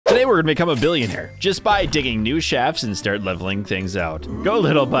Today we're gonna become a billionaire just by digging new shafts and start leveling things out. Go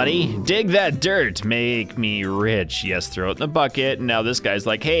little buddy, dig that dirt, make me rich. Yes, throw it in the bucket. And now this guy's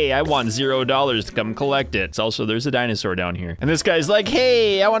like, hey, I want $0 to come collect it. It's also, there's a dinosaur down here. And this guy's like,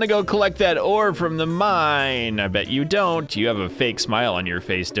 hey, I wanna go collect that ore from the mine. I bet you don't. You have a fake smile on your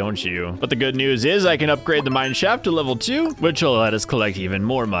face, don't you? But the good news is I can upgrade the mine shaft to level 2, which will let us collect even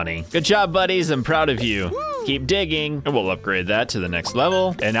more money. Good job, buddies, I'm proud of you. Keep digging, and we'll upgrade that to the next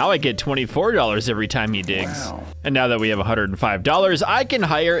level. And now I get $24 every time he digs. Wow. And now that we have $105, I can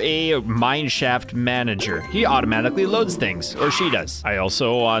hire a mine shaft manager. He automatically loads things, or she does. I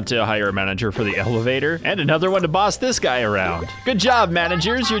also want to hire a manager for the elevator, and another one to boss this guy around. Good job,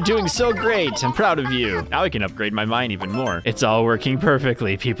 managers, you're doing so great. I'm proud of you. Now I can upgrade my mine even more. It's all working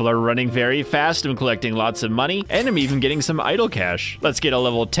perfectly. People are running very fast. I'm collecting lots of money, and I'm even getting some idle cash. Let's get a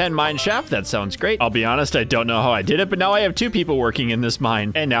level 10 mine shaft. That sounds great. I'll be honest, I don't know how I did it, but now I have 2 people working in this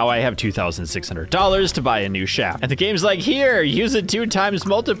mine, and now I have $2,600 to buy a new shaft. And the game's like, here, use a 2 times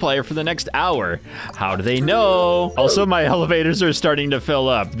multiplier for the next hour. How do they know? Also, my elevators are starting to fill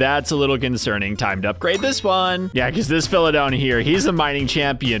up. That's a little concerning. Time to upgrade this one. Yeah, because this fella down here, he's a mining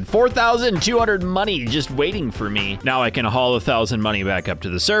champion. 4,200 money just waiting for me. Now I can haul 1,000 money back up to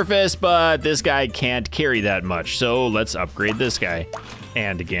the surface, but this guy can't carry that much. So let's upgrade this guy.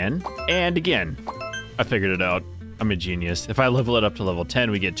 And again, and again. I figured it out. I'm a genius. If I level it up to level 10,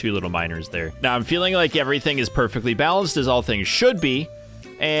 we get 2 little miners there. Now I'm feeling like everything is perfectly balanced, as all things should be.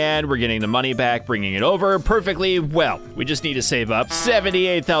 And we're getting the money back, bringing it over perfectly well. We just need to save up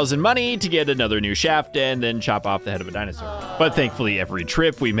 78,000 money to get another new shaft and then chop off the head of a dinosaur. But thankfully, every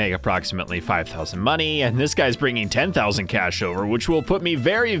trip we make approximately 5,000 money, and this guy's bringing 10,000 cash over, which will put me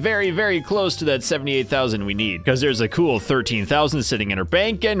very, very, very close to that 78,000 we need, because there's a cool 13,000 sitting in our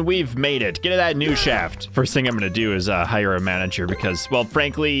bank, and we've made it. Get that new shaft. First thing I'm gonna do is hire a manager because, well,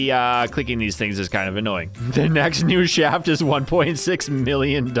 frankly, clicking these things is kind of annoying. The next new shaft is $1.6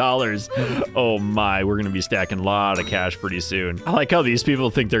 million. Oh my, we're gonna be stacking a lot of cash pretty soon. I like how these people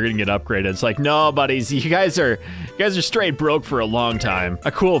think they're gonna get upgraded. It's like, no, buddies, you guys are straight broke for a long time.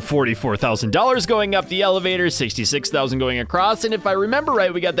 A cool $44,000 going up the elevator, 66,000 going across, and if I remember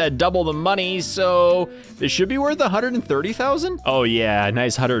right, we got that double the money, so this should be worth 130,000. Oh yeah,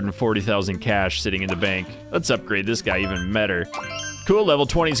 nice 140,000 cash sitting in the bank. Let's upgrade this guy even better. Cool, level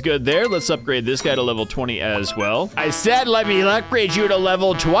 20 is good there. Let's upgrade this guy to level 20 as well. I said let me upgrade you to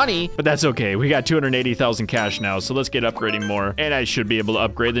level 20, but that's okay. We got 280,000 cash now, so let's get upgrading more. And I should be able to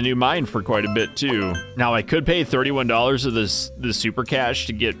upgrade the new mine for quite a bit too. Now I could pay $31 of the super cash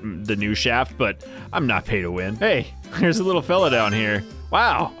to get the new shaft, but I'm not pay to win. Hey, there's a little fella down here.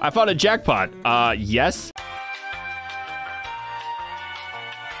 Wow, I found a jackpot. Yes.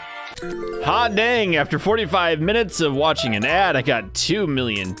 Hot dang, after 45 minutes of watching an ad, I got $2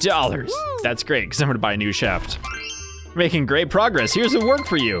 million. That's great, because I'm gonna buy a new shaft. Making great progress. Here's a work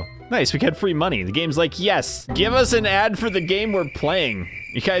for you. Nice, we got free money. The game's like, yes, give us an ad for the game we're playing.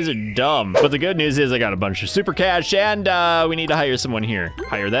 You guys are dumb. But the good news is I got a bunch of super cash, and we need to hire someone here.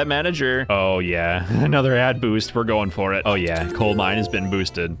 Hire that manager. Oh yeah, another ad boost. We're going for it. Oh yeah, coal mine has been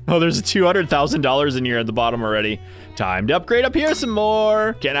boosted. Oh, there's $200,000 in here at the bottom already. Time to upgrade up here some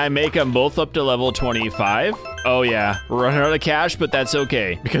more. Can I make them both up to level 25? Oh yeah, we're running out of cash, but that's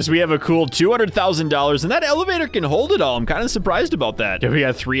okay, because we have a cool $200,000, and that elevator can hold it all. I'm kind of surprised about that. We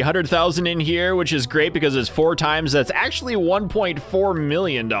got 300,000 in here, which is great because it's 4 times. That's actually $1.4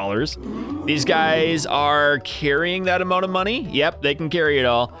 million. These guys are carrying that amount of money. Yep, they can carry it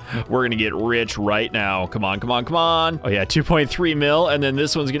all. We're gonna get rich right now. Come on, come on, come on. Oh yeah, 2.3 mil, and then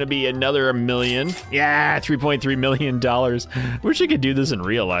this one's gonna be another million. Yeah, $3.3 million. Wish I could do this in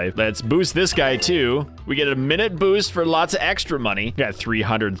real life. Let's boost this guy too. We get a minute boost for lots of extra money. Got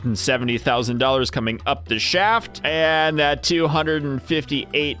 $370,000 coming up the shaft, and that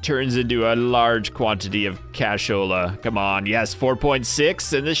 258 turns into a large quantity of cashola. Come on, yes,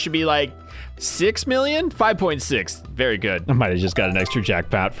 4.6, and this should be like 6 million? 5.6. Very good. I might have just got an extra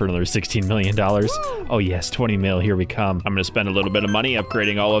jackpot for another $16 million. Oh yes, 20 mil, here we come. I'm gonna spend a little bit of money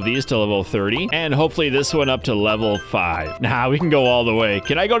upgrading all of these to level 30, and hopefully this one up to level 5. Nah, we can go all the way.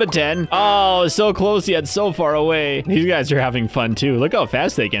 Can I go to 10? Oh, so close yet so far away. These guys are having fun too. Look how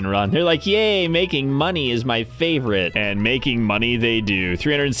fast they can run. They're like, yay, making money is my favorite. And making money they do.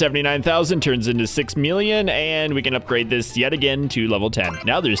 379,000 turns into 6 million, and we can upgrade this yet again to level 10.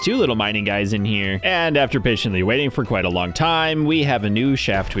 Now there's 2 little mining guys guys in here. And after patiently waiting for quite a long time, we have a new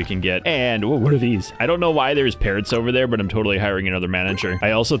shaft we can get. And whoa, what are these? I don't know why there's parrots over there, but I'm totally hiring another manager.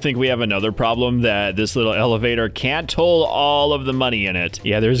 I also think we have another problem that this little elevator can't hold all of the money in it.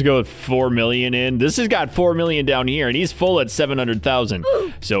 Yeah, there's go with 4 million in. This has got 4 million down here, and he's full at 700,000.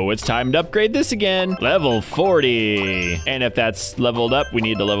 So it's time to upgrade this again. Level 40. And if that's leveled up, we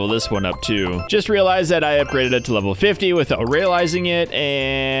need to level this one up too. Just realized that I upgraded it to level 50 without realizing it,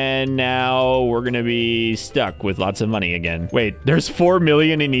 and now we're gonna be stuck with lots of money again. Wait, there's 4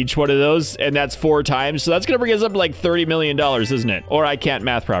 million in each one of those, and that's 4 times, so that's gonna bring us up to like $30 million, isn't it? Or I can't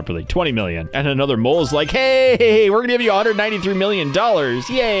math properly. 20 million. And another mole's like, hey, we're gonna give you $193 million.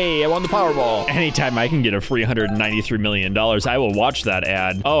 Yay, I won the Powerball. Anytime I can get a free $193 million, I will watch that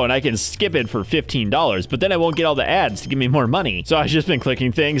ad. Oh, and I can skip it for $15, but then I won't get all the ads to give me more money. So I've just been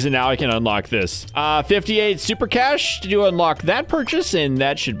clicking things, and now I can unlock this. 58 super cash to unlock that purchase, and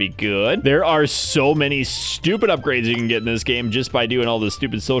that should be good. There are so many stupid upgrades you can get in this game just by doing all this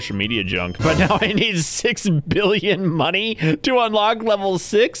stupid social media junk. But now I need 6 billion money to unlock level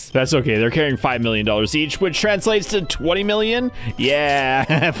 6. That's okay. They're carrying $5 million each, which translates to 20 million.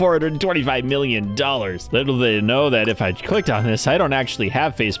 Yeah, $425 million. Little they know that if I clicked on this, I don't actually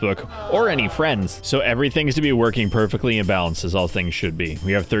have Facebook or any friends. So everything's to be working perfectly in balance, as all things should be.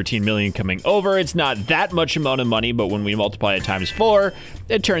 We have 13 million coming over. It's not that much amount of money, but when we multiply it times 4,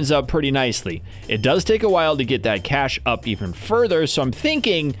 it turns out pretty nicely. It does take a while to get that cash up even further, so I'm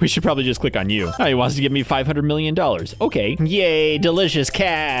thinking we should probably just click on you. Oh, he wants to give me $500 million. Okay. Yay, delicious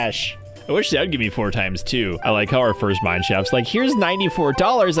cash. I wish that would give me 4 times too. I like how our first mine shaft's like, here's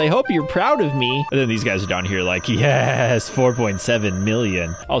 $94. I hope you're proud of me. And then these guys are down here like, yes, 4.7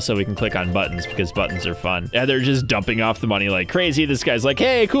 million. Also, we can click on buttons because buttons are fun. And they're just dumping off the money like crazy. This guy's like,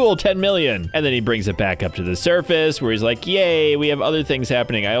 hey, cool, 10 million. And then he brings it back up to the surface where he's like, yay, we have other things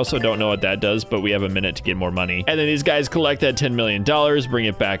happening. I also don't know what that does, but we have a minute to get more money. And then these guys collect that $10 million, bring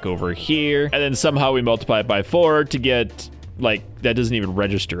it back over here. And then somehow we multiply it by 4 to get, like, that doesn't even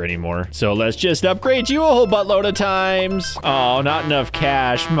register anymore. So let's just upgrade you a whole buttload of times. Oh, not enough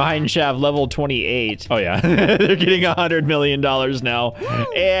cash. Mine shaft level 28. Oh yeah, they're getting $100 million now.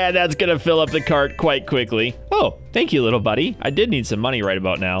 And that's gonna fill up the cart quite quickly. Oh, thank you, little buddy. I did need some money right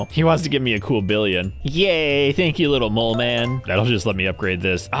about now. He wants to give me a cool billion. Yay, thank you, little mole man. That'll just let me upgrade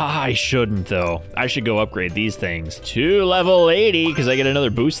this. Ah, I shouldn't though. I should go upgrade these things to level 80 because I get another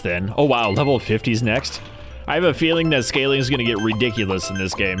boost then. Oh wow, level 50's next. I have a feeling that scaling is going to get ridiculous in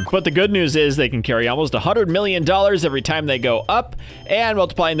this game. But the good news is they can carry almost $100 million every time they go up, and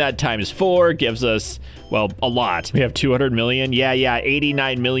multiplying that times 4 gives us, well, a lot. We have 200 million. Yeah,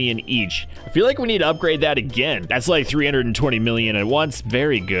 89 million each. I feel like we need to upgrade that again. That's like 320 million at once.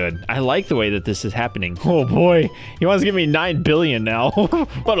 Very good. I like the way that this is happening. Oh boy, he wants to give me 9 billion now.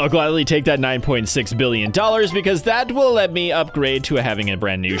 But I'll gladly take that $9.6 billion because that will let me upgrade to having a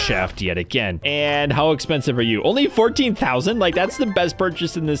brand new shaft yet again. And how expensive are you? Only 14,000? Like, that's the best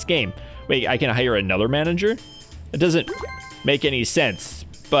purchase in this game. Wait, I can hire another manager? It doesn't make any sense.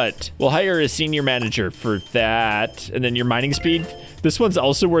 But we'll hire a senior manager for that. And then your mining speed. This one's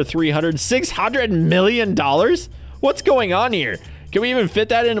also worth $600 million? What's going on here? Can we even fit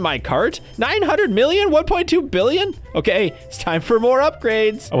that into my cart? 900 million? 1.2 billion? Okay, it's time for more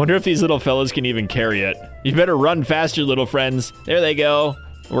upgrades. I wonder if these little fellas can even carry it. You better run faster, little friends. There they go.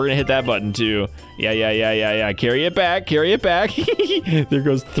 We're gonna hit that button too. Yeah. Carry it back, carry it back. There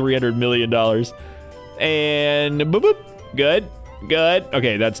goes $300 million. And boop, boop. Good.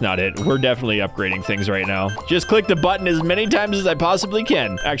 Okay, that's not it. We're definitely upgrading things right now. Just click the button as many times as I possibly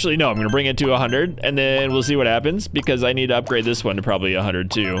can. Actually, no, I'm gonna bring it to 100 and then we'll see what happens because I need to upgrade this one to probably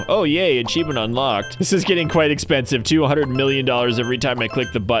 100 too. Oh, yay, achievement unlocked. This is getting quite expensive. $200 million every time I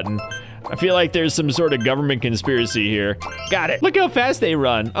click the button. I feel like there's some sort of government conspiracy here. Got it. Look how fast they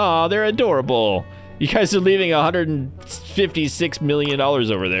run. Oh, they're adorable. You guys are leaving $156 million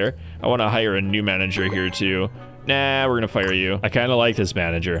over there. I want to hire a new manager here too. Nah, we're gonna fire you. I kind of like this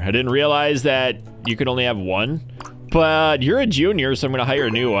manager. I didn't realize that you could only have one, but you're a junior, so I'm gonna hire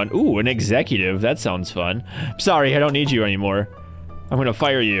a new one. Ooh, an executive. That sounds fun. Sorry, I don't need you anymore. I'm gonna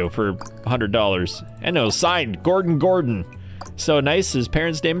fire you for $100. And no, signed, Gordon. So nice, his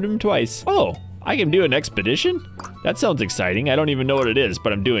parents named him twice. Oh, I can do an expedition? That sounds exciting. I don't even know what it is,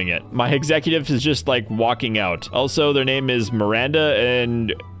 but I'm doing it. My executive is just like walking out. Also, their name is Miranda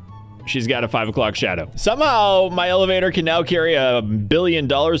and she's got a 5 o'clock shadow. Somehow, my elevator can now carry $1 billion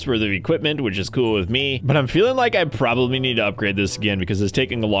worth of equipment, which is cool with me. But I'm feeling like I probably need to upgrade this again because it's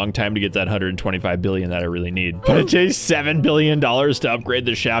taking a long time to get that 125 billion that I really need. But it takes $7 billion to upgrade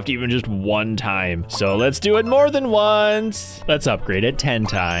the shaft even just one time. So let's do it more than once. Let's upgrade it 10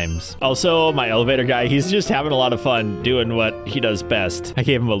 times. Also, my elevator guy, he's just having a lot of fun doing what he does best. I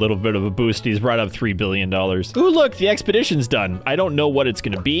gave him a little bit of a boost. He's brought up $3 billion. Ooh, look, the expedition's done. I don't know what it's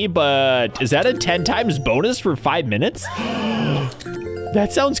gonna be, but is that a 10 times bonus for 5 minutes?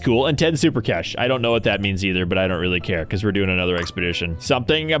 That sounds cool. And 10 super cash. I don't know what that means either, but I don't really care because we're doing another expedition.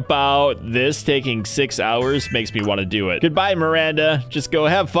 Something about this taking 6 hours makes me want to do it. Goodbye, Miranda. Just go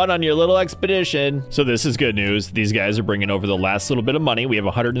have fun on your little expedition. So this is good news. These guys are bringing over the last little bit of money. We have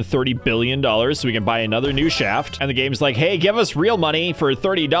 $130 billion, so we can buy another new shaft. And the game's like, hey, give us real money for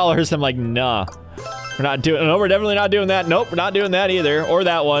 $30. I'm like, nah. We're not doing, no, we're definitely not doing that. Nope, we're not doing that either. Or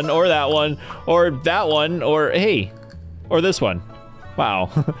that one, or that one, or that one, or hey, or this one.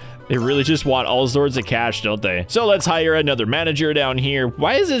 Wow, they really just want all sorts of cash, don't they? So let's hire another manager down here.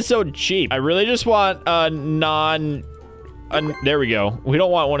 Why is it so cheap? I really just want a there we go. We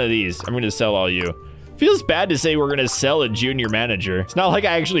don't want one of these. I'm gonna sell all you. Feels bad to say we're gonna sell a junior manager. It's not like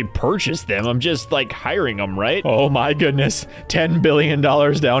I actually purchased them. I'm just like hiring them, right? Oh my goodness, $10 billion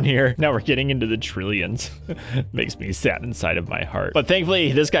down here. Now we're getting into the trillions. Makes me sad inside of my heart. But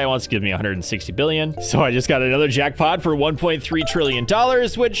thankfully, this guy wants to give me 160 billion. So I just got another jackpot for $1.3 trillion,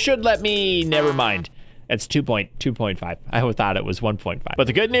 which should let me, never mind. It's 2.5. I thought it was 1.5. But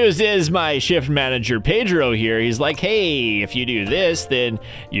the good news is my shift manager, Pedro here, he's like, hey, if you do this, then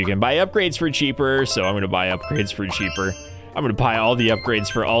you can buy upgrades for cheaper. So I'm gonna buy upgrades for cheaper. I'm gonna buy all the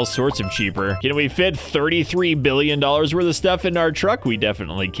upgrades for all sorts of cheaper. Can we fit $33 billion worth of stuff in our truck? We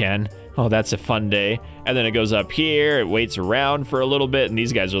definitely can. Oh, that's a fun day. And then it goes up here, it waits around for a little bit, and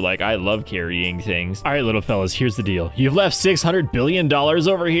these guys are like, I love carrying things. All right, little fellas, here's the deal. You've left $600 billion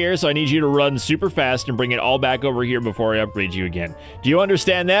over here, so I need you to run super fast and bring it all back over here before I upgrade you again. Do you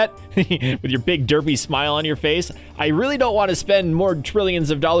understand that? With your big derpy smile on your face? I really don't want to spend more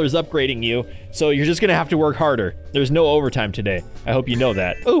trillions of dollars upgrading you, so you're just gonna have to work harder. There's no overtime today. I hope you know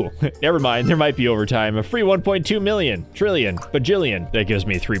that. Ooh, never mind, there might be overtime. A free 1.2 trillion, bajillion. That gives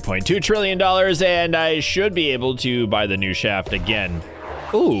me $3.2 trillion, and I should be able to buy the new shaft again.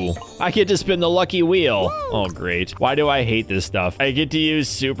 Ooh, I get to spin the lucky wheel. Oh, great. Why do I hate this stuff? I get to use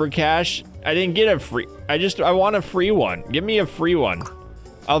super cash. I didn't get a free, I want a free one. Give me a free one.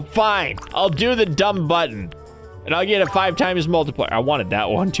 Oh, fine. I'll do the dumb button. And I'll get a 5 times multiplier. I wanted that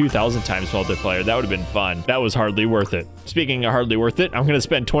one, 2,000 times multiplier. That would have been fun. That was hardly worth it. Speaking of hardly worth it, I'm gonna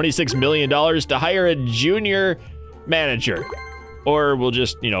spend $26 million to hire a junior manager. Or we'll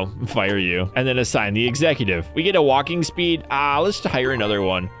just, you know, fire you and then assign the executive. We get a walking speed. Let's hire another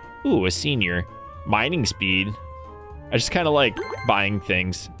one. Ooh, a senior. Mining speed. I just kind of like buying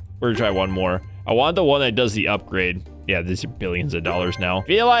things. We're gonna try one more. I want the one that does the upgrade. Yeah, these are billions of dollars now.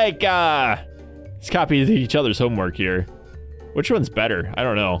 Feel like, let's copy each other's homework here. Which one's better? I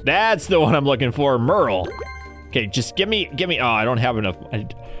don't know. That's the one I'm looking for, Merle. Okay, just give me, oh, I don't have enough.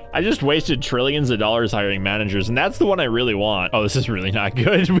 I just wasted trillions of dollars hiring managers, and that's the one I really want. Oh, this is really not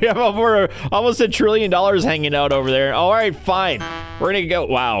good. We have over almost $1 trillion hanging out over there. All right, fine. We're gonna go,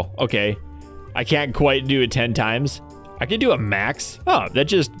 wow, okay. I can't quite do it 10 times. I can do a max. Oh, that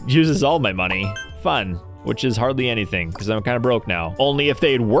just uses all my money. Fun. Which is hardly anything, because I'm kind of broke now. Only if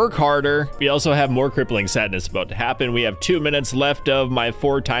they'd work harder. We also have more crippling sadness about to happen. We have 2 minutes left of my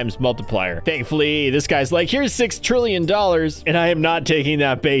 4 times multiplier. Thankfully, this guy's like, here's $6 trillion, and I am not taking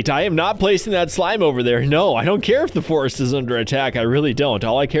that bait. I am not placing that slime over there. No, I don't care if the forest is under attack. I really don't.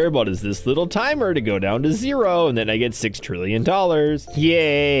 All I care about is this little timer to go down to 0, and then I get $6 trillion.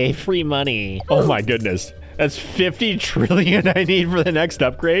 Yay, free money. Oh my goodness. That's 50 trillion I need for the next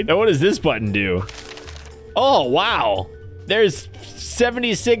upgrade. Now, what does this button do? Oh, wow. There's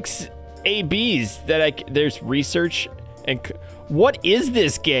 76 ABs that there's research and what is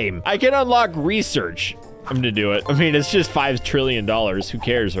this game? I can unlock research. I'm gonna do it. I mean, it's just $5 trillion. Who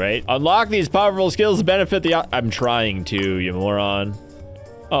cares, right? Unlock these powerful skills to benefit the, I'm trying to, you moron.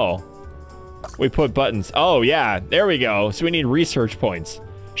 Oh, we put buttons. Oh yeah, there we go. So we need research points.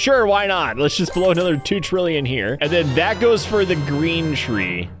 Sure, why not? Let's just blow another 2 trillion here. And then that goes for the green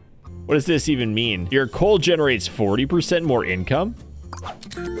tree. What does this even mean? Your coal generates 40% more income?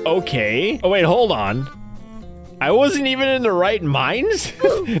 Okay. Oh, wait, hold on. I wasn't even in the right mines?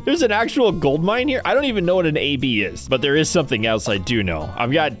 There's an actual gold mine here? I don't even know what an AB is, but there is something else I do know.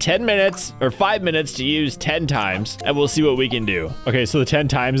 I've got 10 minutes or 5 minutes to use 10 times, and we'll see what we can do. Okay, so the 10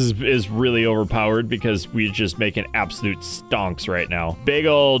 times is really overpowered because we're just making absolute stonks right now. Big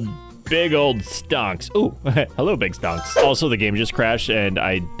old Big old stonks. Ooh, hello, big stonks. Also, the game just crashed, and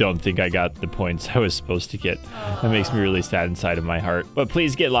I don't think I got the points I was supposed to get. That makes me really sad inside of my heart. But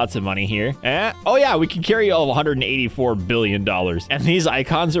please get lots of money here. Oh yeah, we can carry all of $184 billion. And these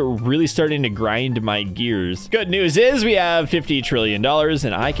icons are really starting to grind my gears. Good news is we have $50 trillion,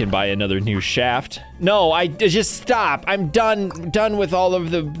 and I can buy another new shaft. No, I just stop. I'm done with all of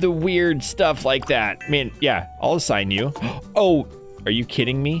the weird stuff like that. I mean, yeah, I'll assign you. Oh, are you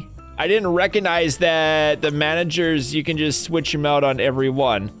kidding me? I didn't recognize that the managers, you can just switch them out on every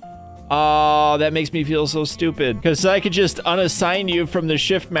one. Oh, that makes me feel so stupid. Because I could just unassign you from the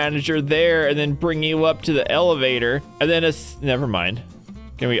shift manager there and then bring you up to the elevator. And then never mind.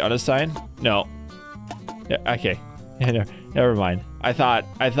 Can we unassign? No. Yeah, okay. Never mind. I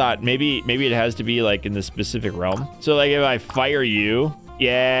thought maybe it has to be like in the specific realm. So like if I fire you,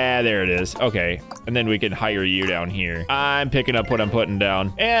 yeah, there it is. Okay, and then we can hire you down here. I'm picking up what I'm putting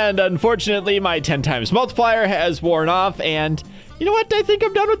down. And unfortunately, my 10 times multiplier has worn off, and you know what? I think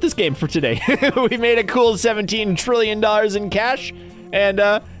I'm done with this game for today. We made a cool $17 trillion in cash,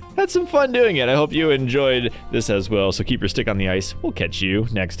 and had some fun doing it. I hope you enjoyed this as well, so keep your stick on the ice. We'll catch you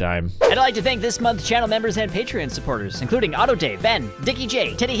next time. And I'd like to thank this month's channel members and Patreon supporters, including Otto Dave, Ben, Dickie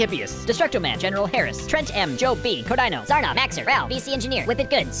J, Teddy Hippias, Destructo-Man, General Harris, Trent M, Joe B, Codino, Zarna, Maxer, Ral, BC Engineer, Whip It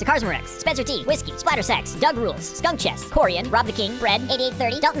Good, Sakarsmarex, Spencer T, Whiskey, Splattersax, Doug Rules, Skunk Chest, Corian, Rob the King, Bread,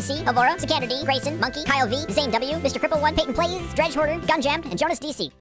 8830, Dalton C, Avora, Sikander D, Grayson, Monkey, Kyle V, Zane W, Mr. Cripple 1, Peyton Plays, Dredge Hoarder, Gunjam, and Jonas DC.